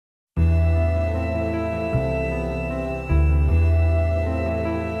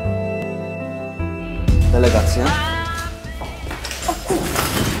Delegacja.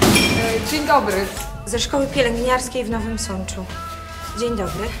 Dzień dobry. Ze szkoły pielęgniarskiej w Nowym Sączu. Dzień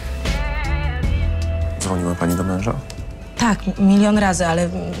dobry. Dzwoniła pani do męża? Tak, 1 000 000 razy, ale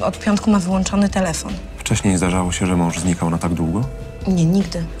od piątku ma wyłączony telefon. Wcześniej zdarzało się, że mąż znikał na tak długo? Nie,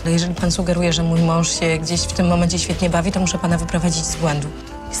 nigdy. Ale jeżeli pan sugeruje, że mój mąż się gdzieś w tym momencie świetnie bawi, to muszę pana wyprowadzić z błędu.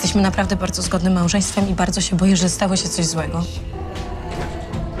 Jesteśmy naprawdę bardzo zgodnym małżeństwem i bardzo się boję, że stało się coś złego.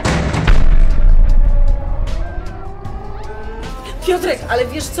 Piotrek, ale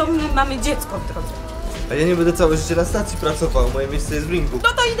wiesz co? My mamy dziecko w drodze. A ja nie będę całe życie na stacji pracował. Moje miejsce jest w ringu. No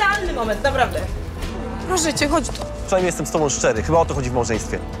to idealny moment, naprawdę. Proszę cię, chodź tu. Przynajmniej jestem z tobą szczery. Chyba o to chodzi w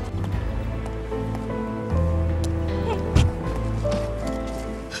małżeństwie.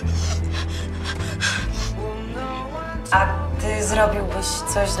 A ty zrobiłbyś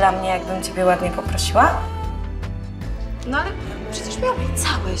coś dla mnie, jakbym ciebie ładnie poprosiła? No ale przecież mi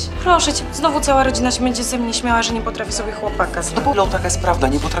obiecałeś. Proszę cię, znowu cała rodzina się będzie ze mnie śmiała, że nie potrafi sobie chłopaka znaleźć. No bo taka jest prawda,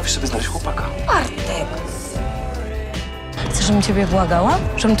 nie potrafisz sobie znaleźć chłopaka. Bartek! Chcesz, żebym ciebie błagała?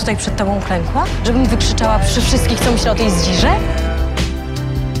 Żebym tutaj przed tobą uklękła? Żebym wykrzyczała przy wszystkich, co myślę o tej zdzirze?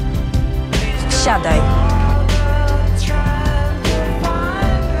 Siadaj.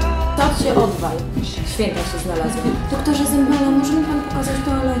 To się odwal. Święta się znalazła. Doktorze Zembala, może mi pan pokazać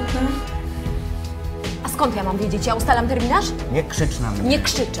toaletę? A skąd ja mam wiedzieć? Ja ustalam terminarz? Nie krzycz na mnie. Nie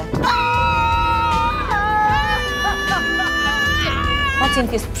krzyczę.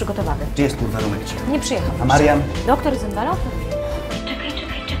 Pacjent jest przygotowany. Gdzie jest kurwa numercie? Nie przyjechał. A Marian? Doktor Zembala?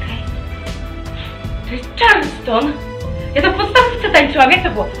 Czekaj. To jest Charleston. Ja to w podstawówce tańczyłam. Jak to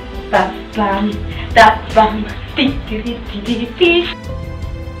było? Bam, ti, ti, ti, ti, ti.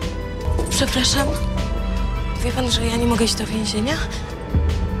 Przepraszam. Wie pan, że ja nie mogę iść do więzienia?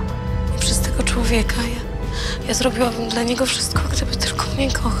 Nie przez tego człowieka. Ja zrobiłabym dla niego wszystko, gdyby tylko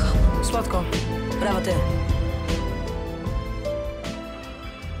mnie kochał. Słodko. Brawo ty.